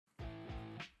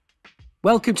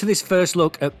Welcome to this first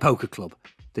look at Poker Club,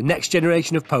 the next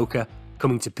generation of poker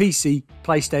coming to PC,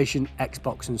 PlayStation,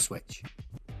 Xbox and Switch.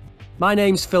 My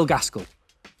name's Phil Gaskell.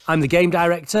 I'm the game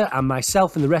director and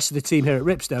myself and the rest of the team here at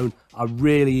Ripstone are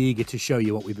really eager to show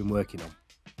you what we've been working on.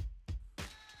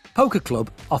 Poker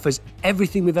Club offers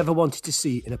everything we've ever wanted to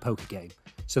see in a poker game,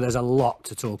 so there's a lot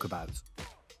to talk about.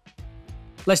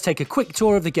 Let's take a quick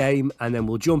tour of the game and then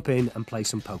we'll jump in and play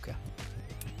some poker.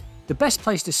 The best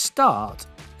place to start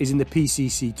is in the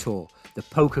PCC Tour, the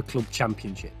Poker Club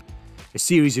Championship, a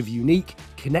series of unique,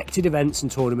 connected events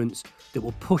and tournaments that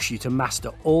will push you to master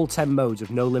all 10 modes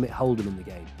of no-limit hold'em in the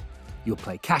game. You'll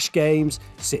play cash games,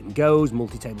 sit and goes,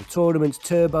 multi-table tournaments,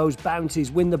 turbos,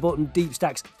 bounties, win the button, deep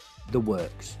stacks, the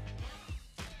works.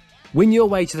 Win your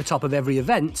way to the top of every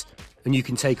event and you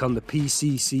can take on the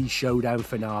PCC Showdown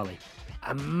Finale,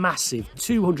 a massive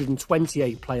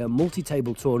 228-player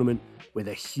multi-table tournament with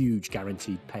a huge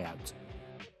guaranteed payout.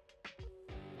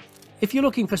 If you're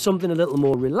looking for something a little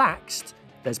more relaxed,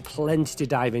 there's plenty to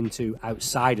dive into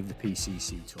outside of the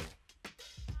PCC Tour.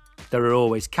 There are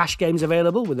always cash games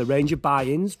available with a range of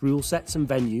buy-ins, rule sets and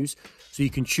venues, so you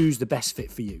can choose the best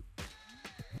fit for you.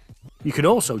 You can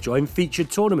also join featured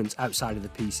tournaments outside of the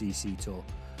PCC Tour,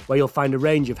 where you'll find a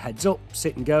range of heads-up,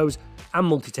 sit and goes and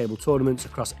multi-table tournaments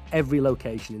across every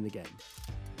location in the game.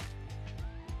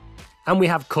 And we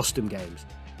have custom games,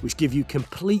 which give you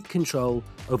complete control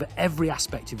over every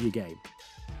aspect of your game.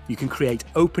 You can create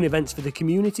open events for the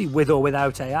community with or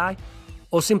without AI,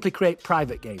 or simply create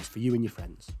private games for you and your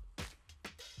friends.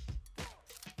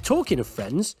 Talking of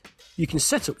friends, you can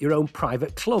set up your own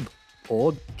private club,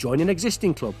 or join an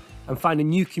existing club and find a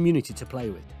new community to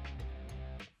play with.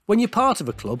 When you're part of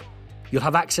a club, you'll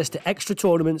have access to extra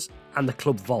tournaments and the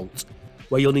club vault,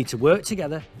 where you'll need to work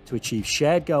together to achieve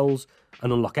shared goals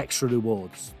and unlock extra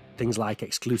rewards. Things like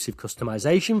exclusive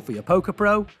customization for your Poker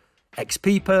Pro,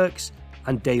 XP perks,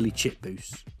 and daily chip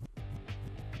boosts.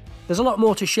 There's a lot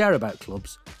more to share about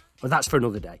clubs, but that's for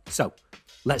another day. So,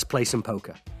 let's play some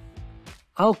poker.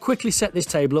 I'll quickly set this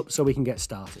table up so we can get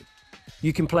started.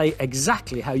 You can play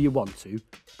exactly how you want to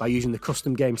by using the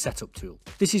custom game setup tool.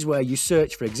 This is where you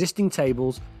search for existing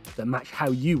tables that match how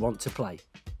you want to play,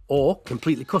 or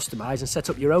completely customize and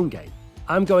set up your own game.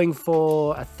 I'm going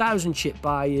for 1,000 chip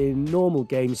buy-in, normal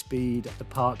game speed at the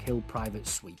Park Hill private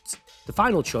suite. The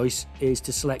final choice is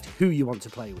to select who you want to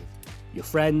play with, your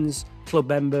friends, club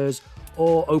members,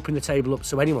 or open the table up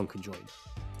so anyone can join.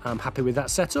 I'm happy with that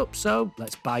setup, so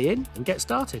let's buy in and get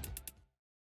started.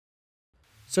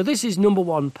 So this is number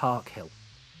 1 Park Hill,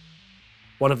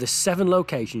 one of the 7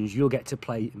 locations you'll get to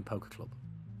play in Poker Club.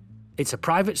 It's a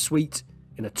private suite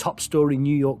in a top-story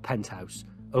New York penthouse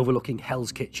overlooking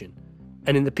Hell's Kitchen.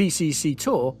 And in the PCC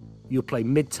Tour, you'll play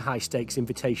mid to high stakes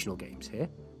invitational games here.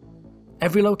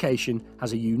 Every location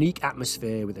has a unique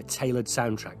atmosphere with a tailored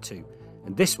soundtrack too,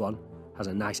 and this one has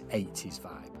a nice 80s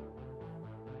vibe.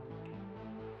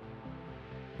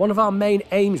 One of our main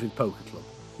aims with Poker Club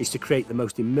is to create the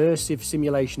most immersive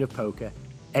simulation of poker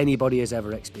anybody has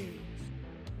ever experienced.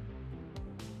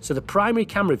 So the primary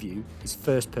camera view is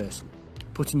first person,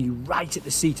 putting you right at the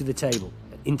seat of the table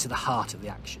and into the heart of the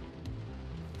action.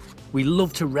 We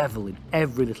love to revel in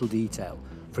every little detail,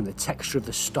 from the texture of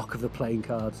the stock of the playing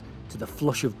cards to the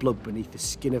flush of blood beneath the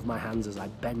skin of my hands as I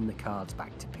bend the cards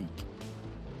back to peek.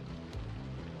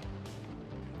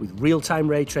 With real-time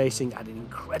ray tracing adding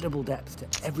incredible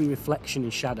depth to every reflection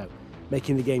and shadow,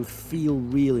 making the game feel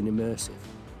real and immersive.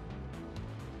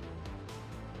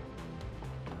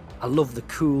 I love the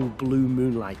cool blue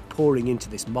moonlight pouring into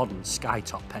this modern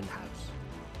skytop penthouse.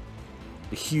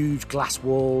 The huge glass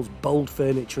walls, bold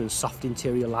furniture and soft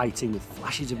interior lighting with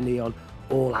flashes of neon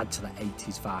all add to the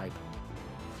 80s vibe.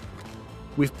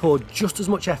 We've poured just as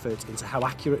much effort into how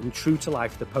accurate and true to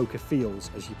life the poker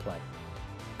feels as you play.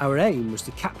 Our aim was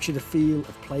to capture the feel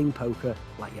of playing poker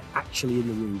like you're actually in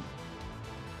the room.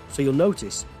 So you'll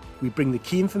notice we bring the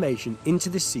key information into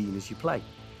the scene as you play.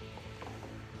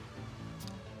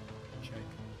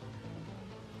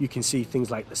 You can see things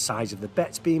like the size of the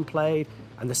bets being played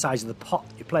and the size of the pot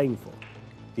you're playing for.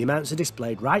 The amounts are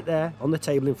displayed right there on the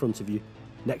table in front of you,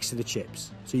 next to the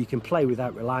chips, so you can play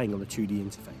without relying on the 2D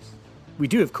interface. We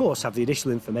do, of course, have the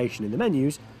additional information in the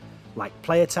menus, like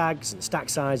player tags and stack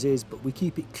sizes, but we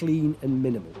keep it clean and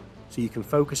minimal, so you can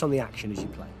focus on the action as you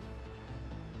play.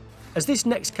 As this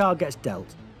next card gets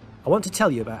dealt, I want to tell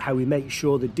you about how we make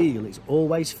sure the deal is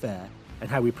always fair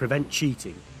and how we prevent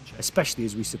cheating, especially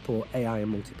as we support AI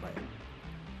and multiplayer.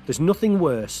 There's nothing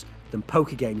worse than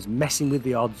poker games messing with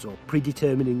the odds or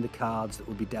predetermining the cards that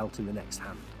will be dealt in the next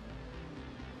hand.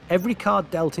 Every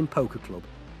card dealt in Poker Club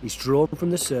is drawn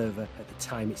from the server at the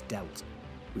time it's dealt,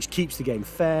 which keeps the game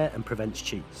fair and prevents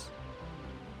cheats.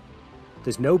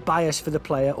 There's no bias for the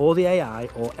player or the AI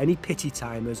or any pity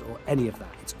timers or any of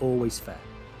that, it's always fair.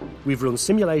 We've run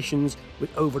simulations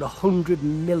with over 100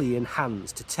 million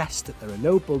hands to test that there are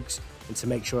no bugs and to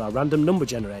make sure our random number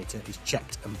generator is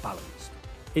checked and balanced.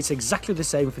 It's exactly the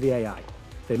same for the AI.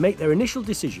 They make their initial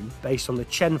decision based on the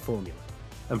Chen formula,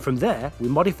 and from there we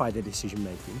modify their decision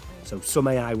making, so some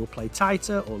AI will play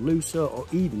tighter or looser or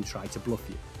even try to bluff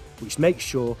you, which makes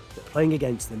sure that playing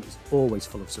against them is always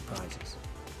full of surprises.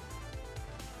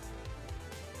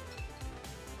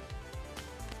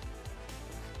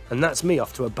 And that's me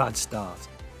off to a bad start.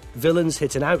 Villains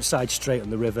hit an outside straight on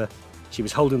the river. She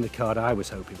was holding the card I was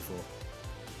hoping for.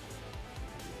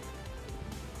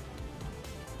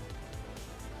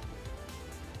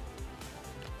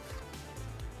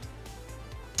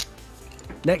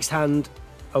 Next hand,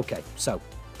 okay, so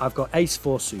I've got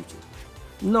ace-4 suited.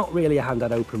 Not really a hand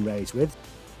I'd open raise with.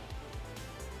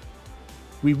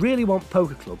 We really want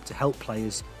Poker Club to help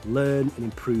players learn and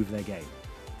improve their game.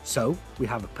 So, we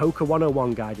have a Poker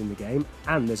 101 guide in the game,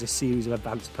 and there's a series of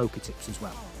advanced poker tips as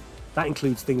well. That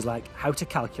includes things like how to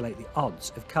calculate the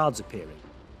odds of cards appearing.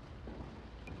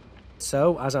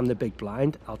 So, as I'm the big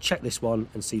blind, I'll check this one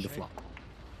and see the flop.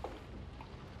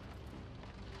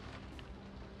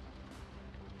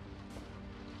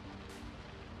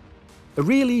 A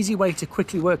real easy way to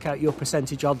quickly work out your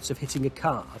percentage odds of hitting a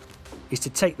card is to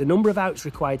take the number of outs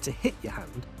required to hit your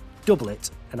hand, double it,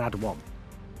 and add 1.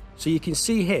 So you can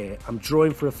see here, I'm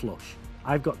drawing for a flush.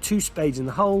 I've got 2 spades in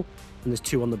the hole, and there's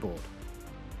 2 on the board.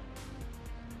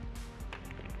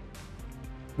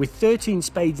 With 13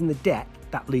 spades in the deck,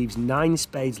 that leaves 9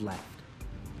 spades left.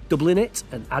 Doubling it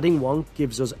and adding 1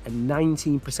 gives us a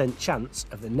 19% chance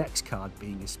of the next card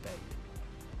being a spade.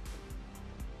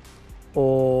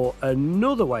 Or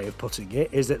another way of putting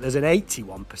it is that there's an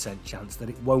 81% chance that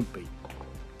it won't be.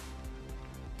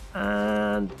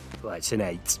 And, well, it's an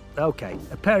 8. Okay,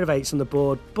 a pair of 8s on the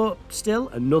board, but still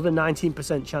another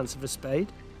 19% chance of a spade.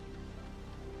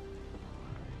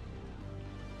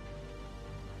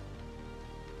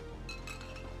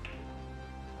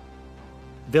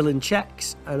 Villain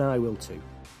checks, and I will too.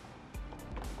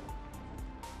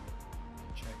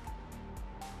 Check.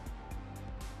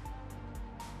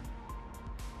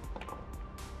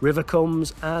 River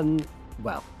comes, and,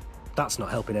 well, that's not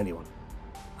helping anyone.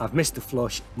 I've missed the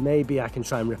flush, maybe I can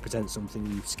try and represent something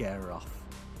and scare her off.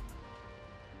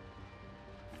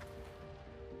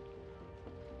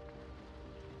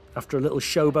 After a little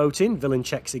showboating, villain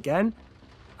checks again,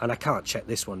 and I can't check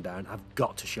this one down, I've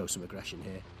got to show some aggression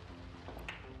here.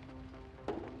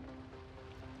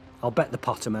 I'll bet the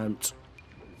pot amount.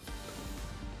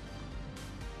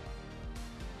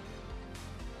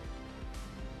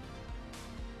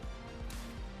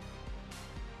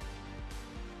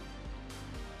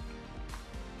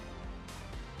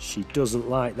 She doesn't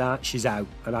like that, she's out,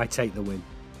 and I take the win.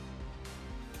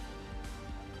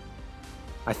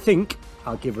 I think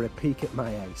I'll give her a peek at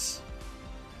my ace.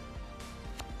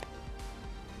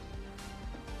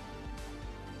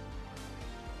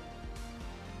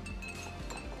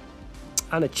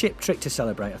 And a chip trick to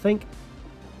celebrate, I think.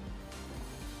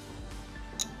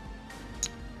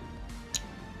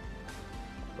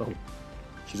 Oh,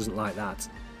 she doesn't like that.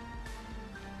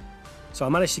 So I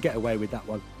managed to get away with that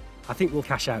one. I think we'll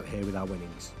cash out here with our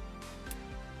winnings.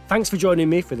 Thanks for joining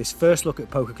me for this first look at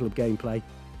Poker Club gameplay.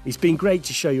 It's been great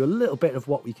to show you a little bit of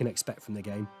what we can expect from the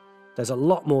game. There's a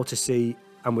lot more to see,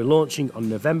 and we're launching on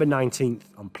November 19th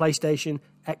on PlayStation,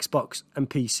 Xbox and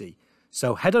PC.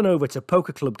 So head on over to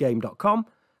pokerclubgame.com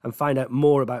and find out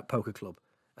more about Poker Club,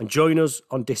 and join us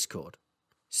on Discord.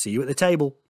 See you at the table.